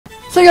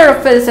So you're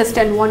a physicist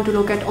and want to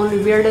look at only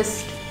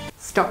weirdest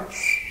stars.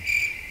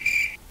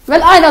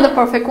 Well, I know the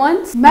perfect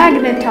ones.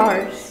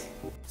 Magnetars.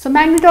 So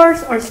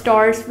magnetars are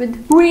stars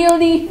with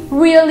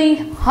really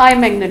high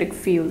magnetic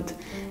field,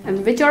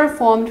 and which are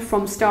formed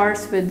from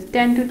stars with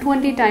 10 to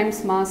 20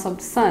 times mass of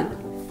the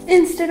sun.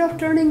 Instead of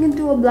turning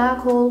into a black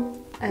hole,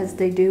 as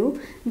they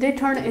do, they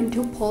turn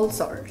into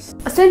pulsars.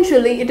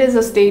 Essentially, it is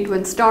a state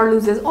when star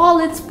loses all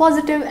its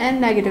positive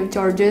and negative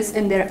charges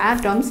in their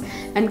atoms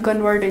and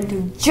convert into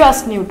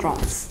just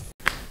neutrons.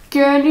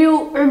 Can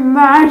you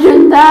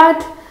imagine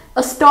that?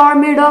 A star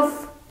made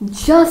of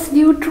just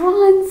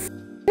neutrons?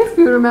 If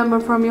you remember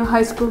from your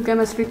high school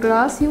chemistry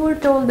class, you were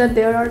told that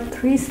there are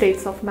 3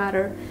 states of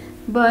matter,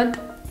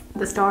 but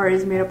the star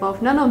is made up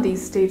of none of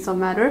these states of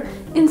matter.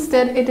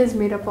 Instead, it is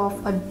made up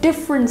of a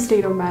different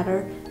state of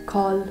matter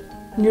called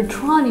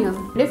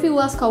neutronium. If you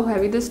ask how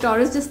heavy this star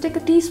is, just take a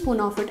teaspoon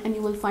of it and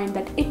you will find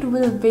that it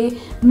will weigh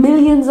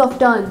millions of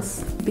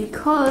tons,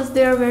 because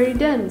they are very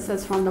dense.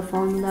 As from the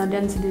formula,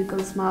 density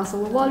equals mass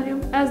over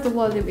volume. As the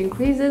volume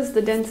increases,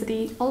 the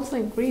density also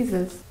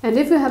increases. And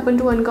if you happen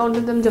to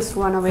encounter them, just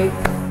run away.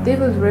 They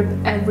will rip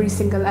every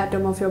single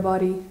atom of your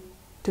body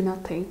to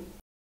nothing.